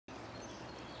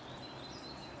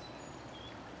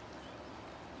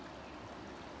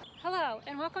Hello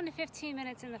and welcome to 15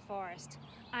 Minutes in the Forest.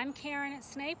 I'm Karen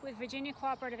Snape with Virginia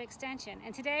Cooperative Extension,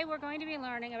 and today we're going to be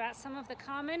learning about some of the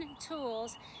common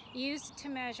tools used to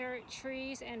measure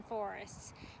trees and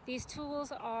forests. These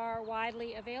tools are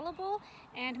widely available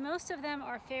and most of them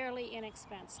are fairly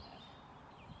inexpensive.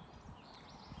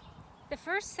 The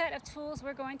first set of tools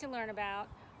we're going to learn about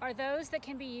are those that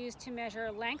can be used to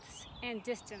measure lengths and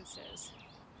distances.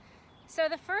 So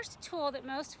the first tool that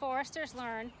most foresters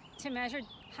learn to measure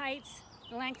heights,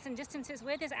 lengths, and distances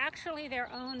with is actually their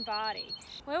own body.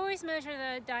 We always measure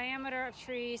the diameter of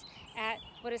trees at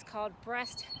what is called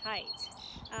breast height.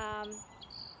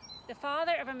 The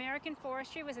father of American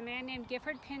forestry was a man named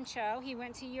Gifford Pinchot. He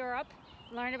went to Europe,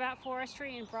 learned about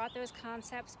forestry, and brought those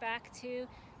concepts back to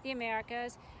the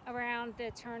Americas around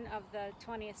the turn of the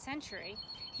 20th century.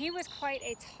 He was quite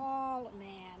a tall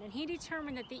man, and he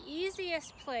determined that the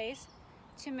easiest place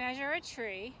to measure a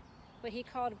tree, what he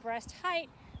called breast height,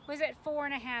 was at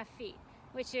 4.5 feet,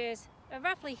 which is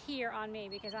roughly here on me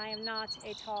because I am not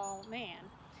a tall man.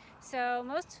 So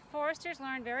most foresters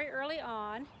learn very early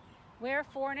on where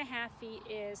 4.5 feet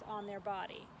is on their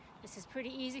body. This is pretty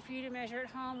easy for you to measure at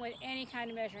home with any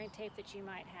kind of measuring tape that you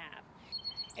might have.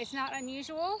 It's not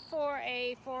unusual for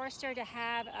a forester to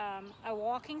have a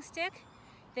walking stick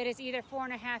that is either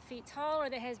 4.5 feet tall or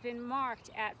that has been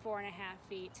marked at 4.5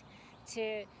 feet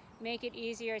to make it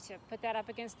easier to put that up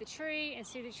against the tree and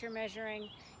see that you're measuring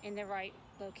in the right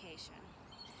location.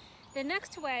 The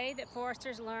next way that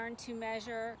foresters learn to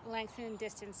measure lengths and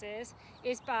distances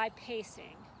is by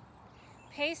pacing.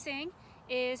 Pacing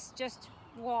is just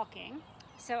walking.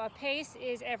 So a pace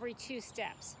is every 2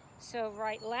 steps. So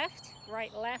right, left,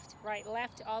 right, left, right,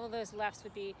 left. All of those lefts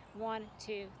would be 1,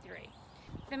 2, 3.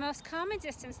 The most common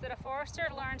distance that a forester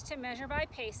learns to measure by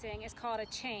pacing is called a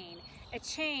chain. A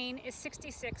chain is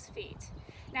 66 feet.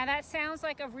 Now that sounds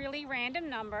like a really random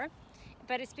number,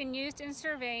 but it's been used in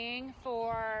surveying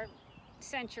for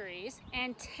centuries,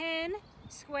 and 10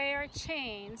 square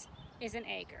chains is an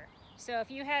acre. So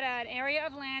if you had an area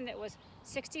of land that was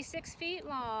 66 feet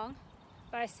long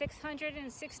by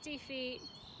 660 feet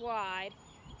wide,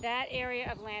 that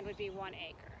area of land would be 1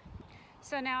 acre.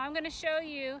 So now I'm going to show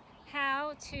you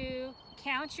how to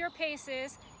count your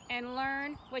paces and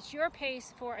learn what your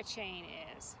pace for a chain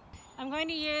is. I'm going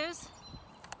to use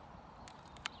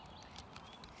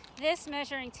this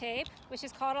measuring tape, which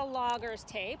is called a logger's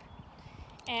tape,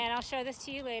 and I'll show this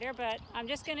to you later, but I'm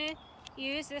just going to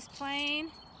use this plain,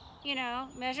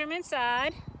 measurement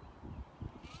side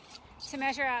to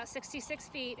measure out 66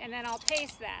 feet, and then I'll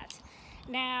pace that.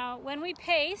 Now, when we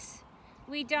pace,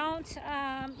 we don't,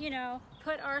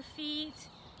 put our feet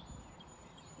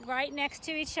right next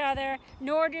to each other,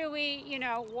 nor do we,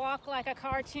 walk like a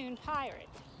cartoon pirate,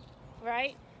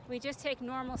 right? We just take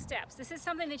normal steps. This is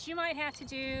something that you might have to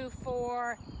do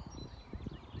for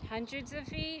hundreds of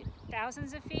feet,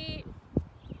 thousands of feet,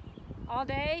 all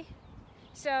day.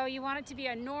 So you want it to be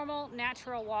a normal,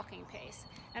 natural walking pace.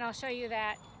 And I'll show you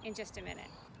that in just a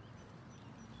minute.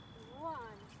 1, 2,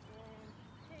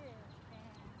 3,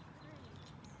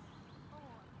 4,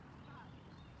 5.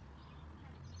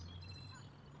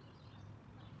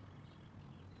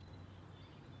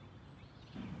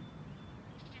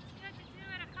 It's good to do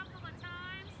it a couple of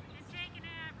times and take an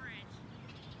average.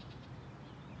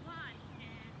 1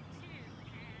 and 2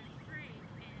 and 3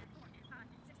 and 4 and 5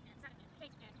 and 6 and 7 and 8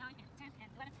 and 9 and 10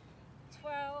 and 11,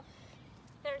 12,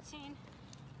 13,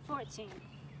 14.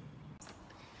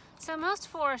 So most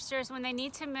foresters, when they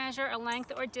need to measure a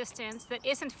length or distance that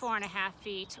isn't 4.5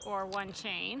 feet or 1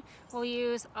 chain, will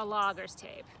use a logger's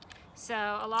tape. So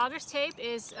a logger's tape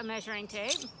is a measuring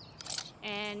tape,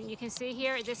 and you can see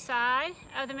here at this side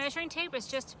of the measuring tape is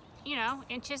just,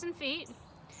 inches and feet.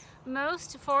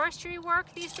 Most forestry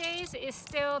work these days is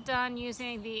still done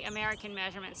using the American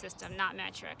measurement system, not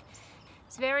metric.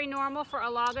 It's very normal for a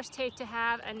logger's tape to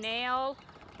have a nail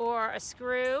or a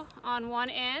screw on one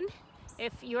end.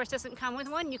 If yours doesn't come with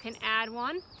one, you can add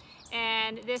one,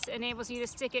 and this enables you to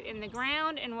stick it in the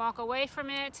ground and walk away from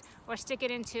it, or stick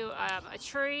it into a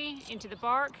tree, into the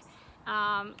bark,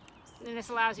 and this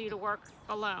allows you to work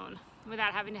alone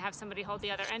without having to have somebody hold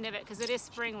the other end of it, because it is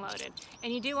spring-loaded.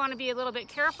 And you do want to be a little bit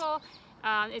careful.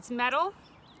 It's metal.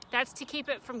 That's to keep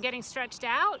it from getting stretched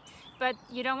out, but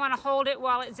you don't want to hold it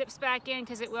while it zips back in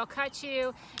because it will cut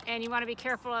you, and you want to be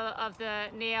careful of the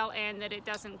nail and that it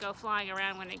doesn't go flying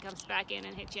around when it comes back in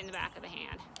and hit you in the back of the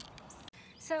hand.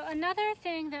 So another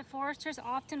thing that foresters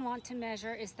often want to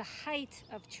measure is the height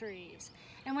of trees.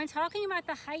 And when talking about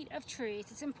the height of trees,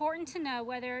 it's important to know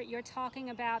whether you're talking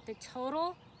about the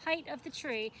total height of the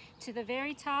tree to the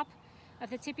very top of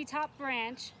the tippy top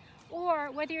branch,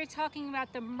 or whether you're talking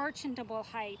about the merchantable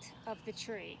height of the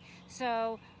tree.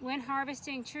 So when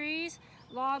harvesting trees,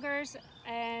 loggers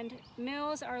and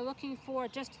mills are looking for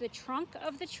just the trunk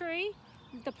of the tree,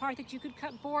 the part that you could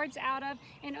cut boards out of,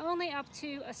 and only up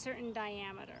to a certain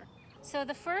diameter. So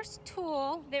the first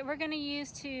tool that we're going to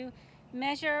use to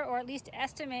measure or at least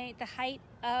estimate the height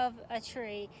of a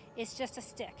tree is just a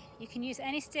stick. You can use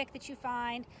any stick that you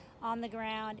find on the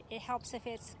ground. It helps if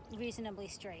it's reasonably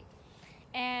straight.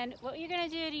 And what you're going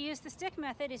to do to use the stick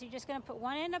method is you're just going to put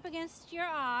one end up against your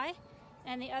eye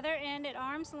and the other end at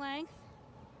arm's length,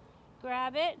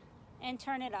 grab it and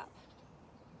turn it up.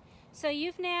 So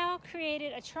you've now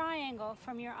created a triangle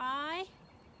from your eye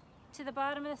to the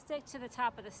bottom of the stick to the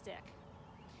top of the stick.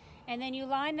 And then you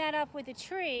line that up with the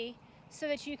tree so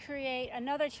that you create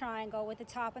another triangle with the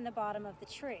top and the bottom of the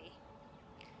tree.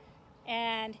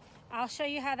 And I'll show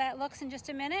you how that looks in just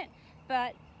a minute,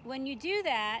 but when you do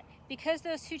that, because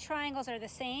those two triangles are the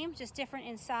same, just different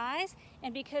in size,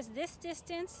 and because this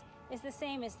distance is the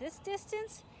same as this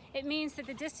distance, it means that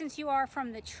the distance you are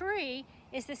from the tree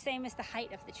is the same as the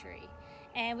height of the tree.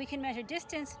 And we can measure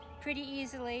distance pretty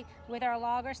easily with our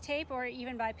logger's tape or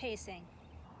even by pacing.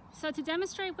 So to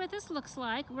demonstrate what this looks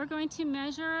like, we're going to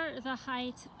measure the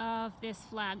height of this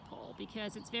flagpole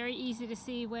because it's very easy to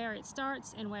see where it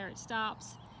starts and where it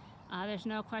stops. There's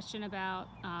no question about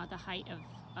the height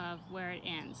of where it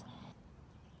ends.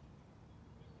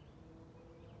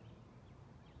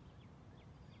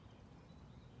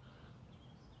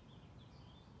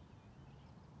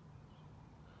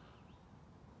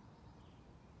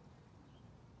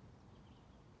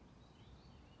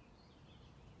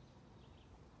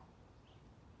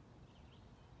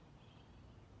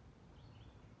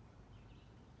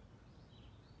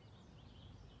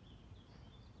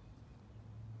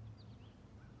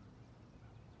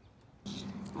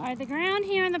 All right, the ground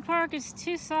here in the park is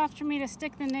too soft for me to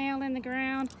stick the nail in the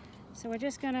ground, so we're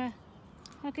just gonna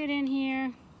hook it in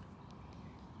here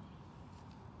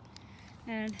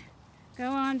and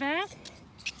go on back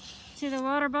to the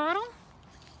water bottle.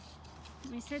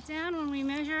 We sit down when we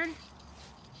measured.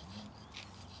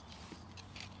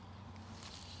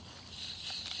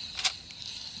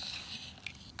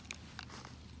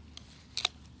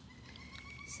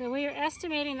 So we are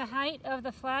estimating the height of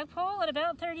the flagpole at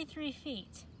about 33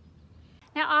 feet.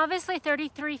 Now obviously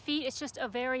 33 feet is just a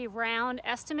very round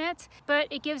estimate, but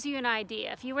it gives you an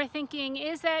idea. If you were thinking,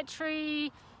 is that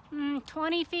tree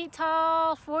 20 feet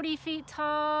tall, 40 feet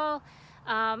tall,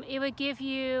 it would give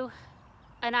you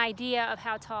an idea of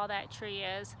how tall that tree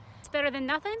is. It's better than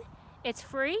nothing, it's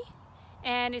free,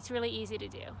 and it's really easy to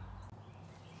do.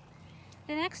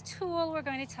 The next tool we're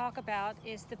going to talk about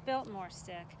is the Biltmore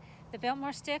stick. The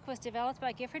Biltmore stick was developed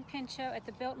by Gifford Pinchot at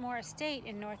the Biltmore Estate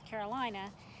in North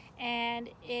Carolina, and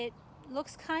it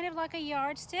looks kind of like a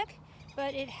yardstick,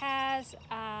 but it has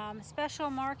special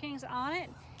markings on it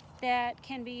that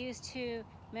can be used to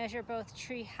measure both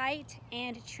tree height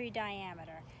and tree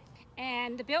diameter.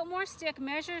 And the Biltmore stick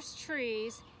measures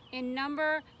trees in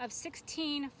number of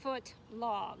 16-foot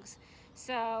logs.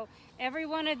 So every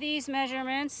one of these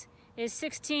measurements is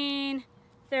 16,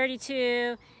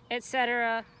 32,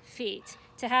 etc. feet.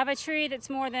 To have a tree that's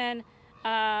more than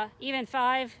even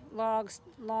 5 logs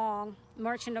long,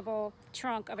 merchantable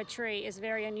trunk of a tree is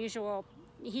very unusual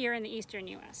here in the eastern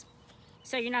U.S.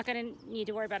 So you're not going to need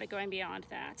to worry about it going beyond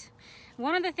that.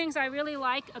 One of the things I really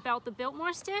like about the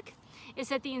Biltmore stick is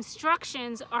that the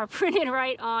instructions are printed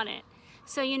right on it.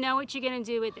 So you know what you're going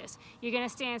to do with this. You're going to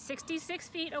stand 66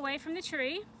 feet away from the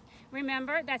tree.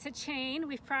 Remember, that's a chain.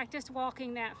 We've practiced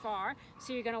walking that far.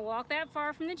 So you're going to walk that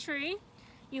far from the tree.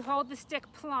 You hold the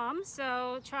stick plumb,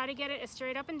 so try to get it as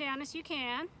straight up and down as you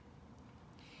can.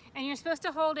 And you're supposed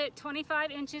to hold it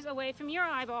 25 inches away from your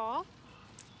eyeball,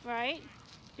 right?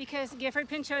 Because Gifford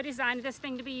Pinchot designed this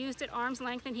thing to be used at arm's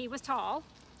length and he was tall.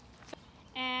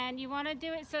 And you want to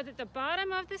do it so that the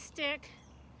bottom of the stick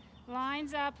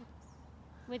lines up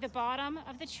with the bottom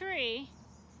of the tree,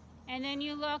 and then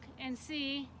you look and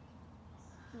see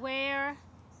where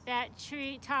that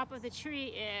top of the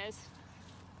tree is.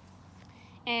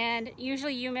 And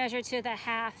usually you measure to the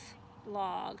half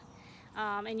log,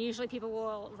 and usually people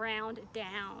will round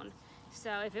down.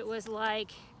 So if it was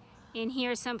like in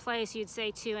here someplace, you'd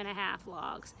say 2.5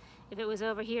 logs. If it was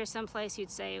over here someplace,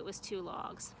 you'd say it was 2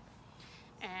 logs.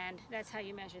 And that's how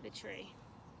you measure the tree.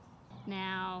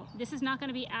 Now, this is not going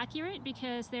to be accurate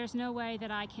because there's no way that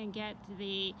I can get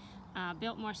the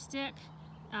Biltmore stick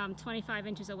 25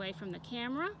 inches away from the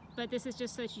camera, but this is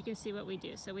just so that you can see what we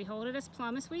do. So we hold it as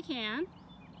plumb as we can.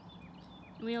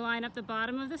 We line up the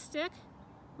bottom of the stick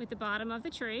with the bottom of the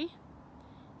tree,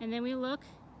 and then we look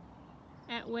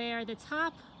at where the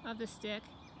top of the stick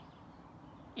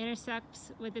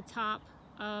intersects with the top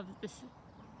of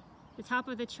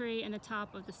the tree and the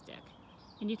top of the stick.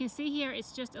 And you can see here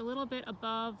it's just a little bit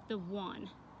above the 1.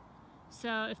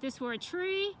 So if this were a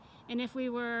tree, and if we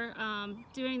were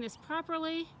doing this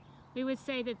properly, we would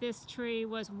say that this tree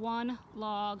was 1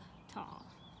 log tall.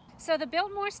 So the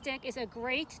Biltmore stick is a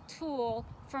great tool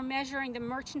for measuring the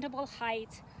merchantable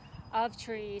height of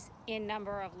trees in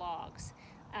number of logs.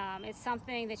 It's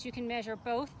something that you can measure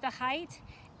both the height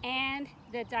and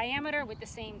the diameter with the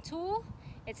same tool.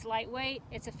 It's lightweight,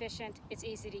 it's efficient, it's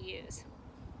easy to use.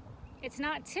 It's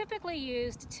not typically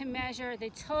used to measure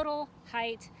the total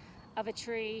height of a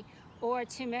tree or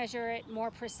to measure it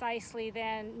more precisely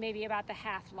than maybe about the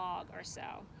half log or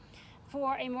so.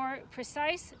 For a more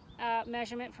precise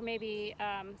measurement for maybe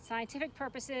scientific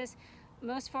purposes,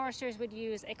 most foresters would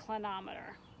use a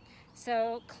clinometer.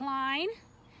 So cline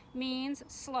means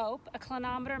slope. A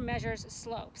clinometer measures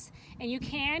slopes. And you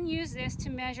can use this to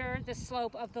measure the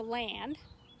slope of the land.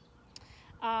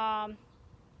 But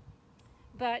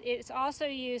it's also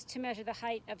used to measure the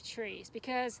height of trees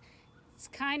because it's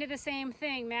kind of the same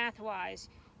thing math-wise.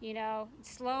 You know,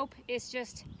 slope is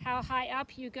just how high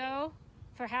up you go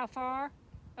for how far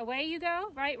away you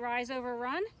go, right? Rise over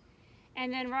run.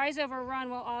 And then rise over run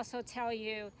will also tell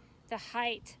you the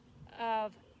height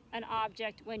of an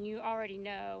object when you already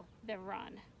know the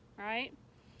run, right?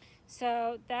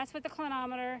 So that's what the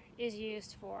clinometer is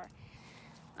used for.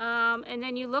 And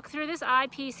then you look through this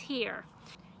eyepiece here.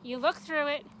 You look through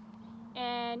it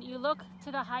and you look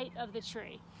to the height of the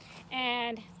tree.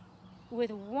 And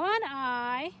with one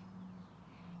eye,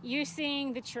 you're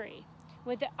seeing the tree.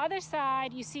 With the other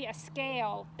side, you see a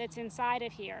scale that's inside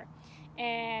of here.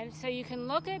 And so you can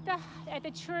look at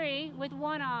the tree with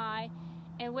one eye,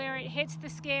 and where it hits the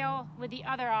scale with the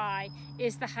other eye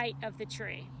is the height of the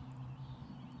tree.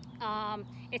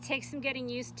 It takes some getting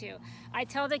used to. I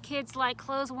tell the kids, like,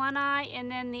 close one eye and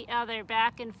then the other,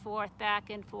 back and forth,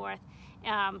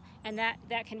 and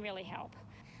that can really help.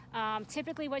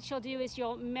 Typically what you'll do is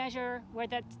you'll measure where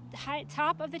the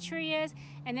top of the tree is,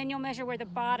 and then you'll measure where the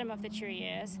bottom of the tree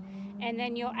is, and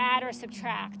then you'll add or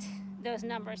subtract those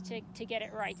numbers to get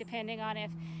it right, depending on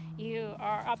if you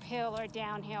are uphill or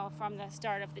downhill from the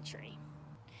start of the tree.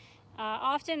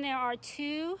 Often there are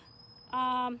two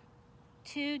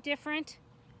different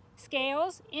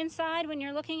scales inside when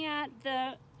you're looking at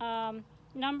the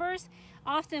numbers.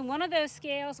 Often one of those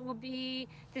scales will be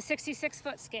the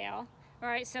 66-foot scale. All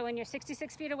right, so when you're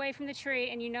 66 feet away from the tree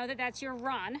and you know that that's your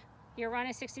run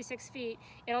is 66 feet,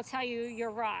 it'll tell you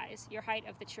your rise, your height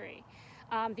of the tree.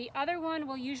 The other one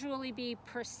will usually be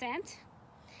percent,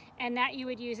 and that you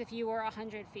would use if you were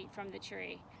 100 feet from the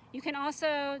tree. You can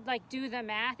also do the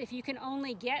math. If you can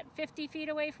only get 50 feet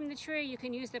away from the tree, you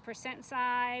can use the percent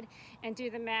side and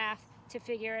do the math to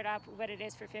figure it up what it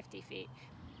is for 50 feet.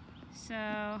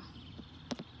 So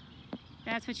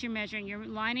that's what you're measuring. You're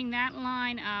lining that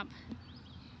line up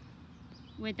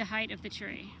with the height of the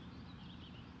tree.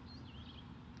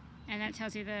 And that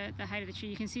tells you the height of the tree.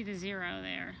 You can see the 0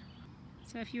 there.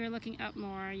 So if you were looking up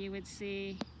more, you would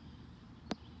see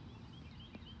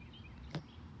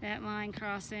that line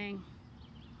crossing,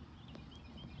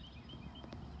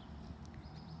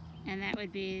 and that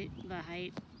would be the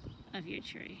height of your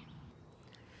tree.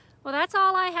 Well, that's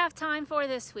all I have time for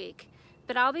this week,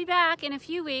 but I'll be back in a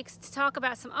few weeks to talk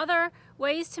about some other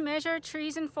ways to measure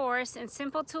trees and forests and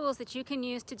simple tools that you can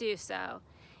use to do so.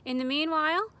 In the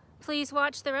meanwhile, please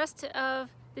watch the rest of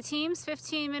the team's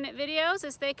 15-minute videos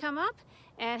as they come up,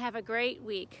 and have a great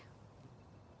week.